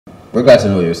We're glad to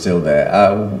know you're still there.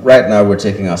 Right now, we're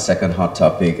taking our second hot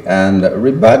topic, and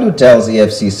Ribadu tells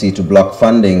EFCC to block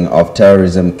funding of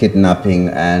terrorism, kidnapping,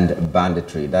 and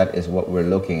banditry. That is what we're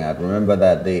looking at. Remember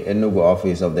that the Enugu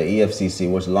office of the EFCC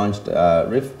was launched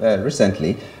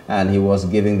recently, and he was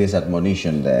giving this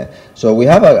admonition there. So we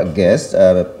have a guest,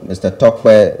 Mr.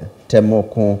 Tokwe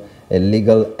Temokun, a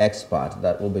legal expert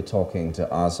that will be talking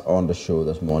to us on the show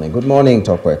this morning. Good morning,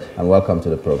 Tokwe, and welcome to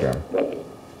the program.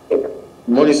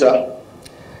 Good morning, sir.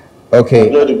 Okay.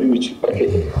 I'm glad to be with you.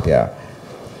 Okay. Yeah.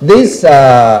 This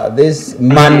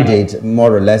mandate,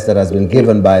 more or less, that has been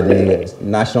given by the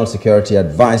National Security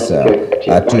Advisor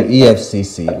to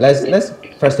EFCC. Let's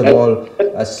first of all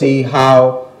see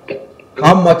how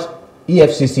much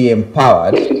EFCC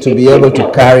empowered to be able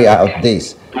to carry out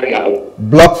this.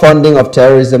 Block funding of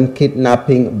terrorism,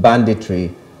 kidnapping,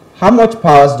 banditry. How much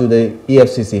powers do the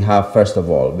EFCC have, first of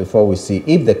all, before we see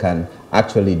if they can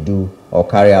actually do or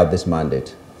carry out this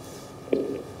mandate?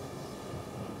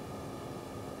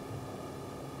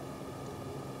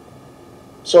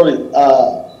 Sorry,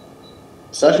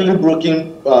 it's actually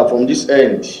broken from this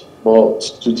end, but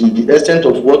to the extent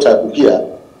of what I could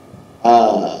hear,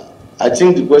 I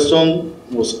think the question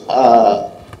was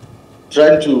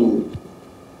trying to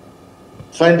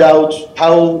find out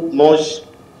how much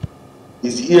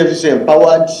is the EFCC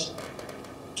empowered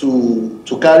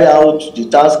to carry out the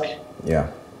task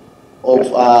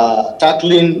of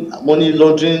tackling money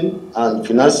laundering and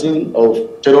financing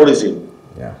of terrorism.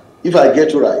 Yeah. If I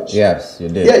get you right. Yes, you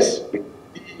did. Yes.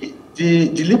 The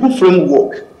legal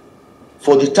framework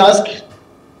for the task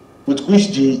with which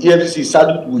the EFCC is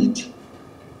saddled with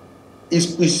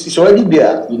is already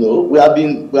there. You know, we have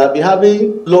been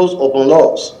having laws upon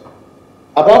laws.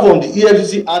 Apart from the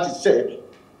EFCC Act itself,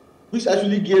 which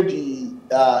actually gave the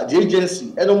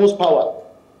agency enormous power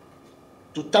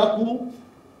to tackle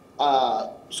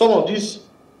some of these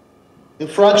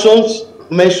infractions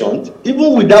mentioned,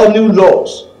 even without new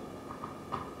laws.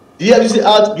 The EFCC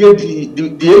Act gave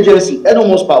the agency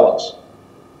enormous powers.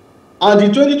 And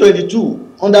in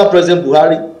 2022, under President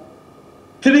Buhari,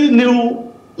 3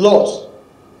 new laws.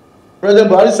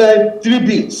 President Buhari signed 3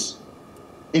 bills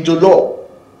into law,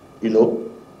 you know,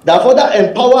 that further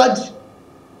empowered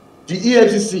the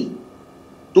EFCC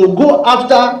to go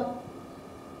after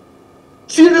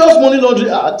serious money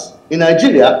laundering acts in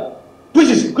Nigeria, which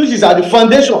is at the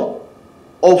foundation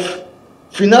of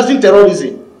financing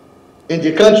terrorism in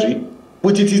the country,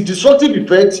 with its destructive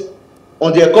effect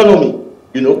on the economy,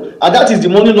 you know, and that is the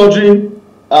Money Laundering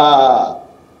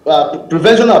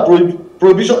Prevention and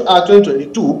Prohibition Act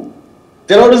 2022,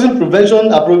 Terrorism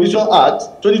Prevention and Prohibition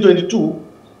Act 2022,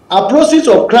 and Proceeds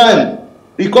of Crime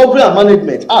Recovery and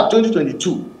Management Act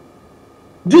 2022.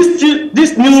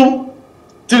 These new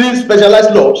 3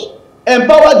 specialized laws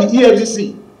empower the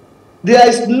EFCC. There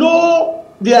is no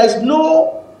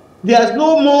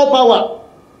more power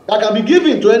that can be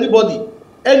given to anybody,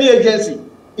 any agency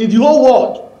in the whole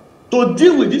world to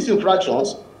deal with these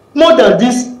infractions more than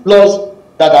these laws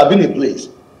that have been in place.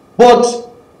 But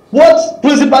what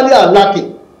principally are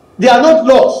lacking, they are not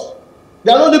laws,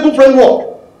 they are not legal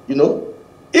framework, you know.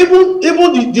 Even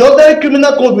the ordinary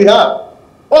criminal code we have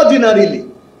ordinarily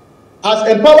has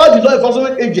empowered the law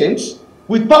enforcement agents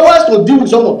with powers to deal with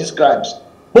some of these crimes.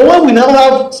 But when we now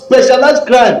have specialized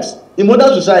crimes in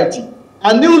modern society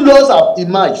and new laws have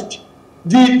emerged,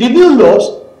 the new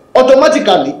laws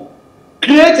automatically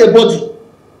create a body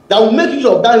that will make use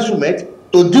of that instrument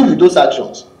to deal with those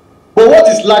actions. But what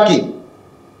is lacking,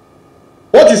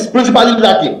 what is principally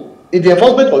lacking in the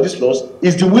enforcement of these laws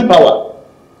is the willpower.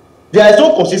 There is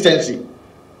no consistency.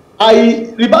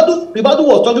 Ribadu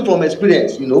was talking from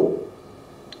experience, you know,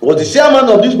 was the chairman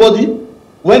of this body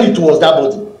when it was that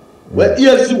body, when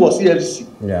EFCC was EFCC.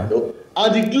 Yeah. You know?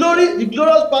 And the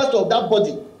glorious part of that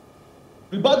body,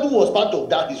 Ribadu was part of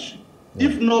that history. Yeah.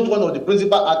 If not one of the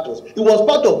principal actors, he was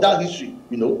part of that history,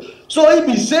 you know. So if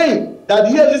he's saying that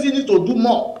the EFCC needs to do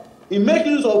more in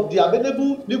making use of the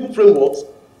available legal frameworks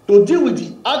to deal with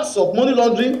the acts of money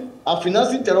laundering and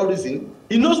financing terrorism,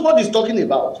 he knows what he's talking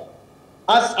about.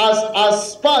 As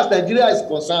far as Nigeria is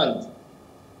concerned,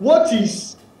 what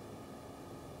is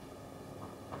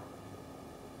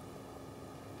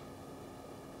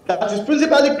that is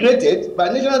principally created by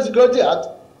National Security Act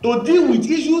to deal with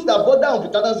issues that border on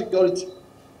internal security.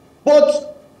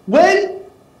 But when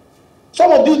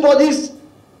some of these bodies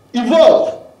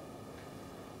evolve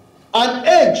and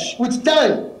age with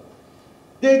time,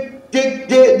 they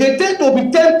tend to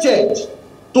be tempted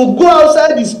to go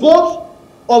outside the scope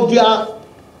of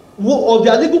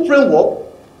their legal framework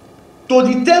to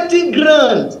the tempting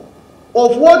ground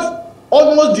of what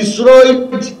almost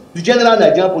destroyed the general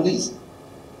Nigerian police.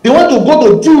 They want to go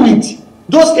to deal with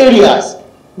those areas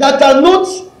that are not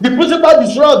the principal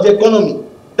destroyer of the economy,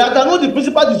 that are not the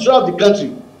principal destroyer of the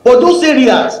country, but those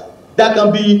areas that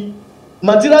can be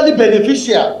materially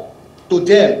beneficial to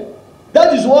them.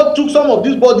 That is what took some of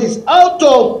these bodies out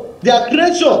of their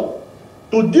creation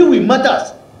to deal with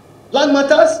matters, land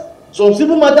matters, some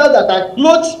civil matters that are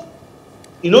clothed,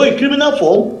 in criminal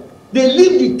form. They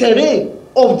leave the terrain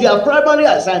of their primary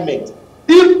assignment.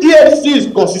 If EFCC is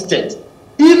consistent,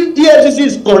 if EFCC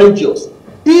is courageous,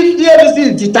 if EFCC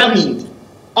is determined,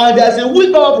 and there is a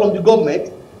willpower from the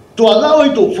government to allow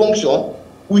it to function,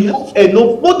 we have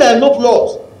enough, more than enough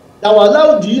laws that will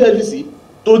allow the EFCC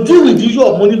to deal with the issue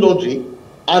of money laundering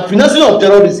and financing of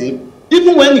terrorism,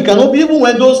 even when it cannot be, even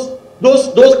when those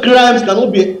crimes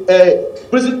cannot be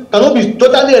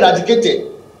totally eradicated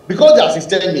because they are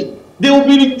systemic. They will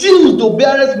be reduced to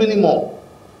barest minimum,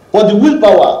 but the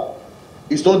willpower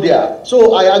is not there.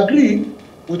 So I agree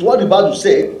with what Ribadu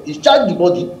said. He charged the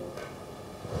body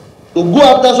to go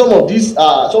after some of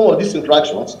these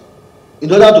infractions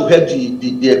in order to help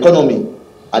the economy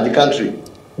and the country.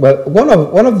 Well,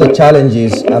 one of the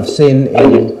challenges I've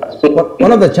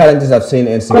seen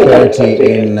in security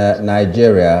in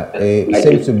Nigeria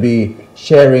seems to be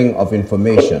sharing of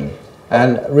information.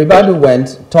 And Ribadu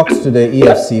talks to the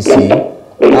EFCC.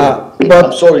 But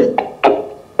I'm sorry,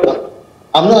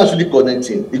 I'm not actually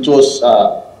connecting. It was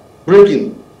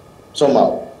breaking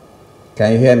somehow.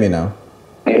 Can you hear me now?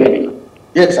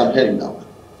 Yes, I'm hearing now.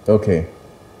 Okay.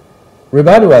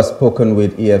 Ribadu has spoken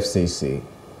with EFCC,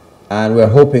 and we're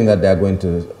hoping that they're going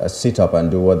to sit up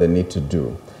and do what they need to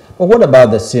do. But what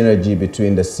about the synergy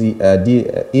between the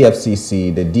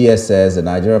EFCC, the DSS, the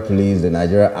Nigeria Police, the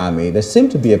Nigeria Army? There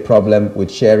seems to be a problem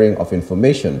with sharing of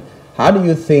information. How do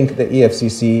you think the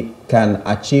EFCC can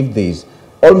achieve this,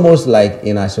 almost like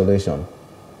in isolation?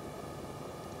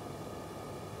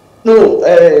 No,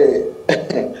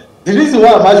 the reason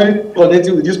why I'm actually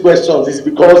connecting with these questions is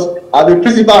because I'm a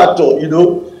principal actor,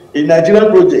 in Nigerian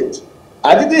project.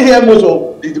 I didn't hear most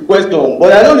of the question,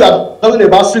 but I know you are talking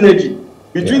about synergy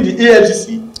between the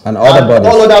EFCC and all other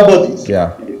bodies.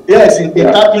 Yeah. Yes, in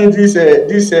tackling this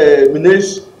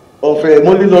menace of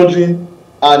money laundering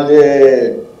and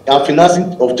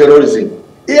financing of terrorism.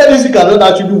 EFCC cannot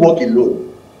actually work alone.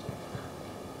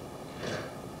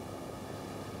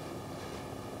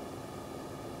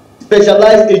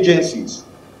 Specialized agencies.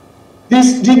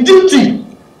 The duty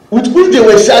with which they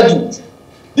were scheduled.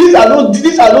 These are not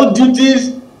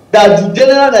duties that the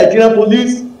general Nigerian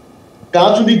police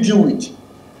can actually deal with.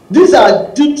 These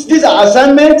are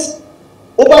assignments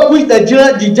over which the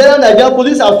general Nigerian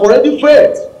police have already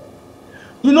failed.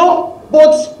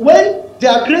 But when they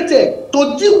are created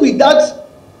to deal with that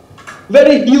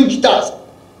very huge task,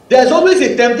 there is always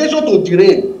a temptation to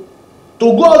derail, to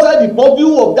go outside the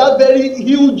purview of that very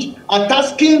huge and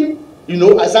tasking,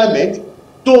 assignment,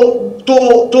 to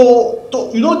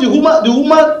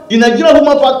the Nigerian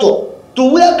human factor, to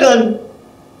where can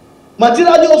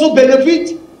materially also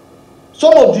benefit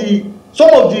some of the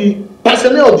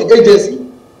personnel of the agency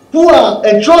who are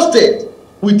entrusted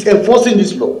with enforcing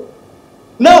this law.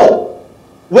 Now,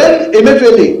 when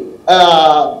Emefiele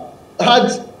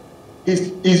had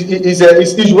his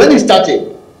issue, when he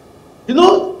started, there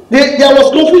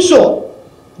was confusion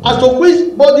as to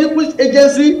which body, which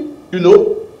agency,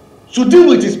 should deal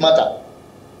with this matter.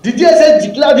 The DSS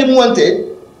declared him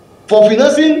wanted for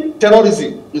financing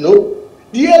terrorism. The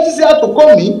EFCC had to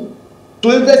come in to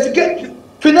investigate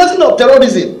financing of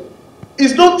terrorism.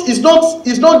 It's not just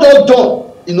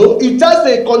done. It has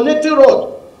a connecting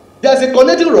rod. There's a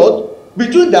connecting rod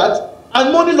between that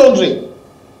and money laundering.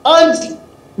 And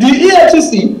the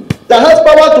EFCC that has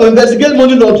power to investigate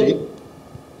money laundering,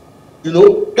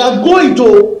 can go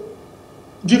into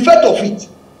the effect of it.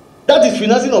 That is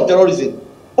financing of terrorism.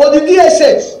 But the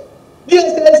DSS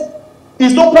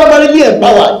is not primarily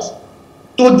empowered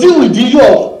to deal with the issue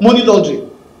of money laundering.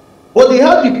 But they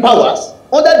have the powers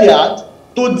under the act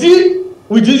to deal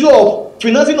with the issue of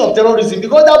financing of terrorism,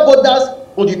 because that borders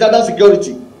on the internal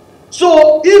security.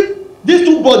 So if these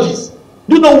two bodies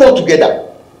do not work together,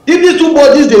 if these two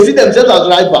bodies they see themselves as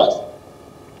rivals,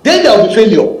 then there will be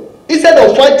failure. Instead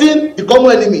of fighting the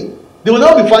common enemy, they will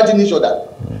now be fighting each other.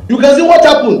 You can see what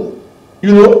happened,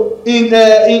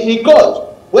 in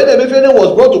court. When Emefiele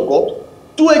was brought to court,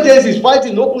 two agencies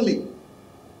fighting openly.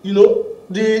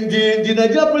 The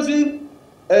Nigerian Prison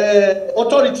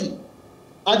Authority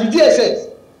and the DSS,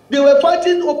 they were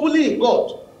fighting openly in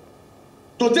court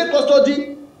to take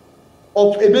custody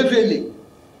of Emefiele.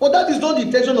 But that is not the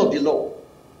intention of the law.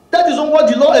 That is not what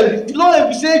the law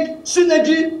envisages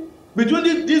synergy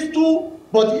between these two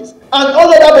bodies and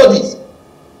all other bodies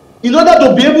in order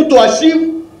to be able to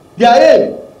achieve their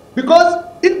aim. Because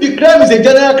if the crime is a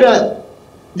general crime,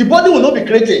 the body will not be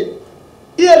created.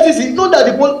 EFCC know that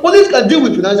the police can deal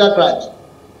with financial crimes.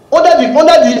 Under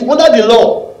the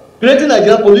law creating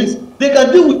Nigerian police, they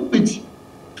can deal with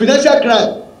financial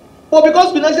crime. But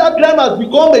because financial crime has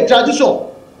become a tradition,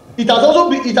 it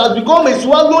has become a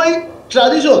swallowing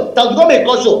tradition, it has become a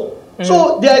culture.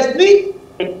 So there is need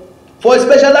for a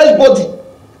specialized body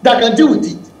that can deal with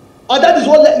it. And that is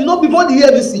what, you know, before the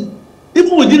EFCC,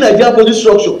 even within Nigerian police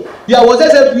structure, there was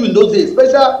SFU in those days,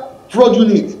 special fraud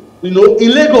unit, you know,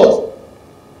 in Lagos.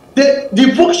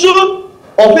 The function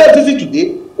of EFCC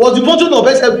today was the function of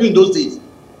SFU in those days.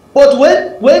 But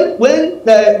when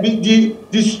the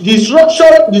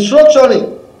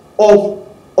structuring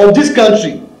of this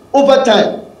country over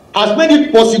time has made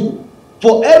it possible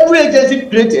for every agency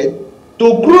created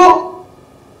to grow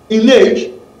in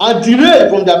age and derail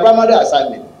from their primary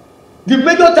assignment. The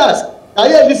major task that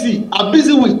EFCC are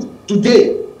busy with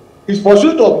today is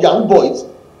pursuit of young boys,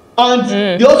 and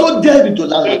they also delve into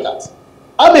land matters.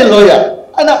 I'm a lawyer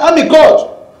and I'm a court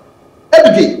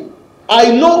every day.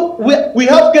 I know we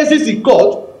have cases in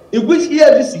court in which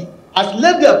EFCC has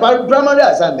left their primary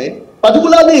assignment,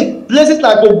 particularly in places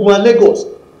like Ogun and Lagos,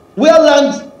 where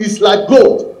land is like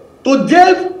gold, to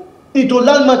delve into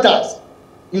land matters,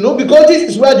 you know, because this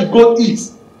is where the gold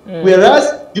is.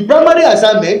 Whereas the primary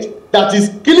assignment that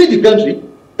is killing the country,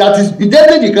 that is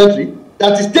bedeviling the country,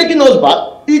 that is taking us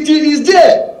back, it is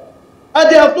there, and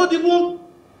they have not even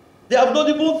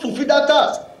fulfilled that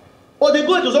task. But they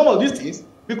go into some of these things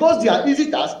because they are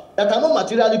easy tasks that are not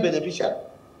materially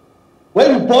beneficial.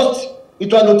 When you bust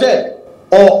into an hotel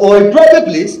or a private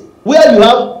place where you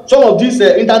have some of these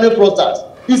internet fraudsters,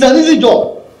 it's an easy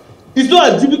job. It's not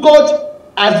as difficult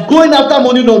as going after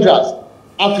money launderers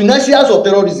and financiers of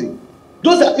terrorism.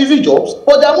 Those are easy jobs,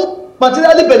 but they are not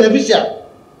materially beneficial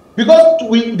because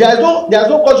there is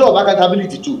no culture of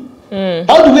accountability too.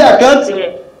 How do we account?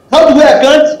 How do we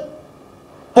account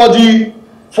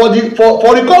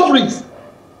for recoveries?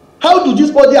 How do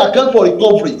this body account for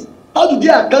recoveries? How do they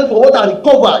account for what are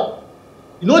recovered?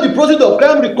 You know, the process of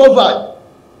crime recovered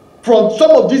from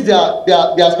some of these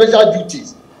their special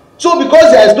duties. So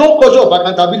because there is no culture of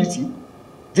accountability,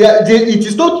 it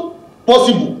is not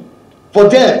possible for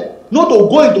them not to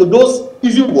go into those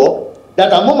easy work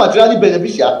that are more materially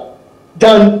beneficial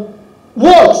than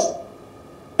works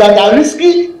that are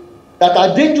risky, that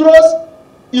are dangerous,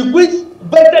 in which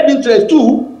vested interests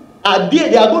too are there.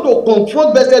 They are going to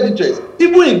confront vested interests,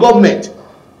 even in government.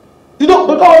 You know,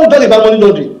 because when we talk about money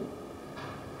laundering,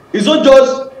 it's not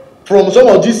just from some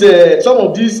of these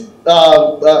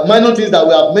minor things that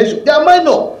we have mentioned. They are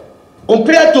minor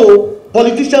compared to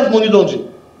politicians' money laundering.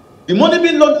 The money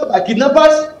being laundered by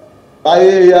kidnappers, by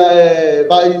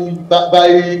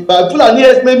Fulani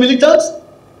herdsmen militants,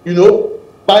 you know,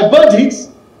 by bandits,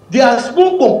 they are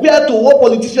small compared to what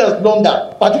politicians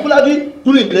launder, particularly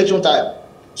during election time.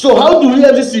 So how do we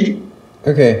ever see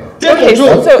take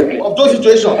control of those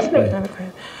situations?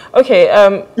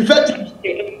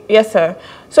 Effectively. Yes, sir.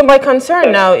 So my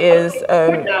concern now is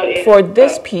for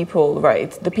these people, right?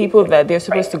 The people that they're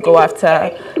supposed to go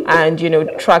after and, you know,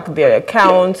 track their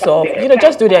accounts or, you know,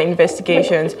 just do their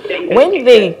investigations. When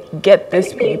they get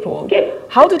these people,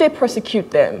 how do they prosecute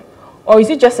them? Or is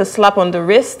it just a slap on the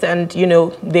wrist and, you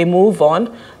know, they move on?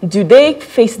 Do they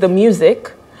face the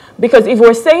music? Because if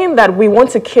we're saying that we want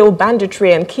to kill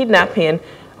banditry and kidnapping,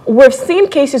 we've seen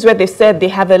cases where they said they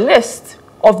have a list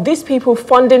of these people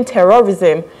funding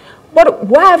terrorism. But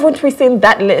why haven't we seen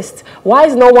that list? Why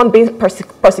is no one being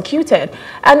prosecuted?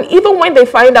 And even when they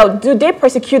find out, do they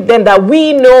prosecute them that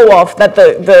we know of, that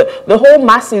the whole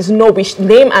masses know, we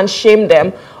name and shame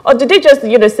them? Or do they just,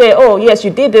 you know, say, oh, yes,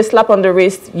 you did this, slap on the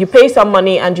wrist, you pay some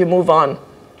money and you move on?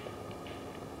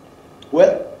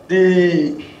 Well,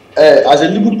 as a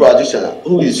legal practitioner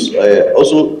who is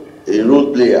also a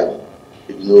role player,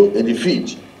 you know, in the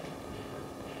field,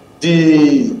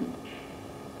 the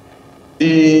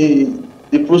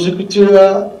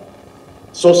prosecutorial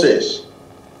success,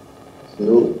 you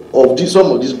know, of some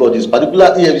of these bodies,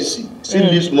 particularly EFCC, still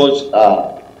leaves much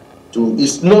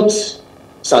is not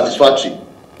satisfactory.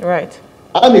 Right.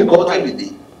 I'm a court every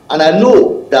day, and I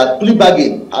know that plea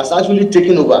bargain has actually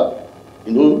taken over,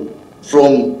 you know,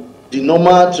 from the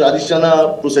normal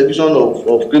traditional prosecution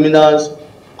of criminals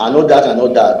and all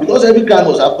that, because every crime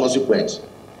must have consequence.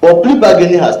 But plea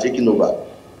bargaining has taken over,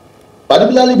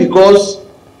 particularly because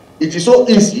it is so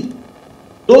easy.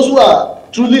 Those who are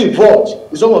truly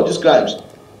involved in some of these crimes,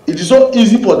 it is so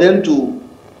easy for them to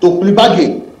plea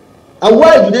bargain. And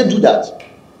why do they do that?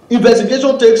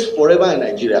 investigation takes forever in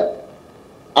Nigeria.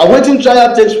 Awaiting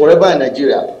trial takes forever in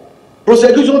Nigeria.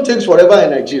 Prosecution takes forever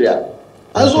in Nigeria.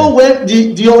 And so when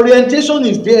the orientation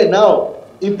is there now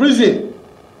in prison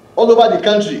all over the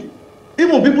country,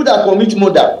 even people that commit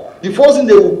murder, the first thing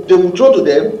they will throw to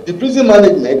them, the prison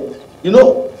management, you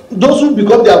know, those who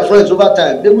become their friends over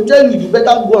time, they will tell you, you better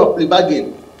go and play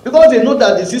bargain, because they know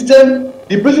that the system,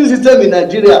 the prison system in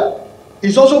Nigeria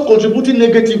is also contributing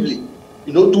negatively,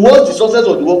 you know, towards the success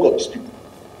of the work of these people.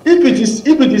 If it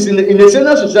is in a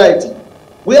senior society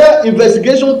where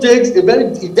investigation takes a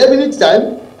very definite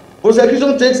time,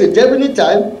 prosecution takes a definite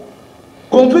time,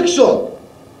 conviction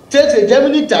takes a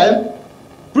definite time,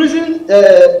 prison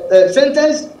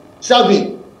sentence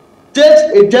serving takes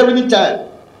a definite time.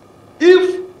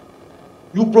 If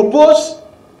you propose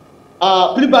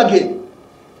a plea bargain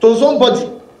to somebody,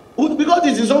 who, because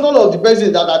it is all of the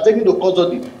persons that are taking the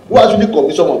custody who actually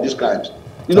commit some of these crimes.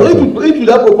 You know, if you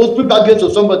don't propose plea bargain to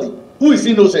somebody who is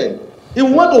innocent, he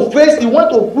want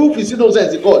to prove his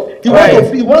innocence in court. He want to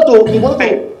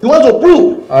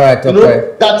prove. All right, you know,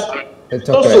 that it's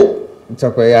okay. It's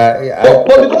okay. Yeah.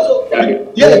 But because of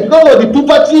the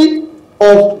property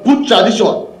of good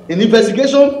tradition in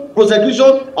investigation,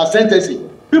 prosecution, and sentencing,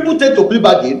 people take to plea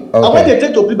bargain, and when they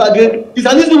take to plea bargain, it's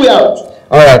an easy way out.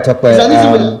 All right,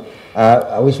 okay.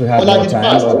 I wish we had more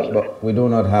time, but we do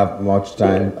not have much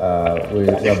time. We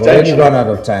have already run out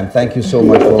of time. Thank you so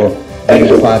much for being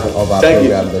a part of our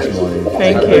program this morning.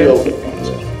 Thank you.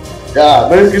 Yeah,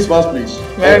 Merry Christmas, please.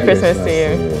 Merry Christmas to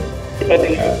you.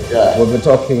 We'll be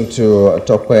talking to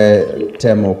Tokwe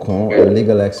Temokon, a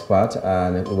legal expert,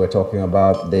 and we're talking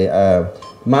about the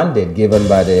mandate given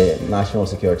by the National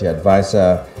Security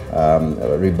Advisor,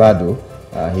 Ribadu.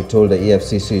 He told the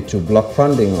EFCC to block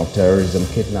funding of terrorism,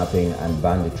 kidnapping, and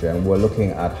banditry, and we're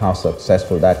looking at how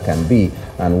successful that can be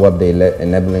and what the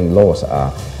enabling laws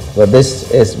are. But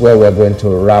this is where we're going to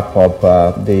wrap up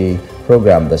the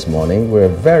program this morning. We're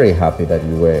very happy that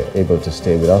you were able to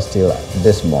stay with us till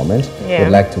this moment. We'd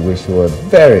like to wish you a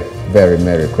very, very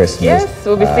Merry Christmas. Yes,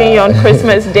 we'll be seeing you on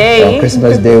Christmas Day. On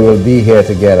Christmas Day, we'll be here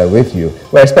together with you.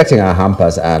 We're expecting our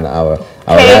hampers and our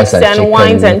cakes rice and and chicken,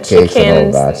 wines and cakes chickens. and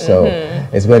all that. So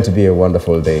it's going to be a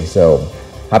wonderful day. So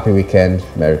happy weekend,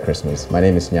 Merry Christmas. My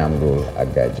name is Nyamgul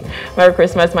Agaji. Merry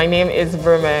Christmas. My name is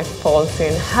Verma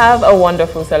Paulson. Have a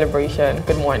wonderful celebration.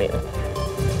 Good morning.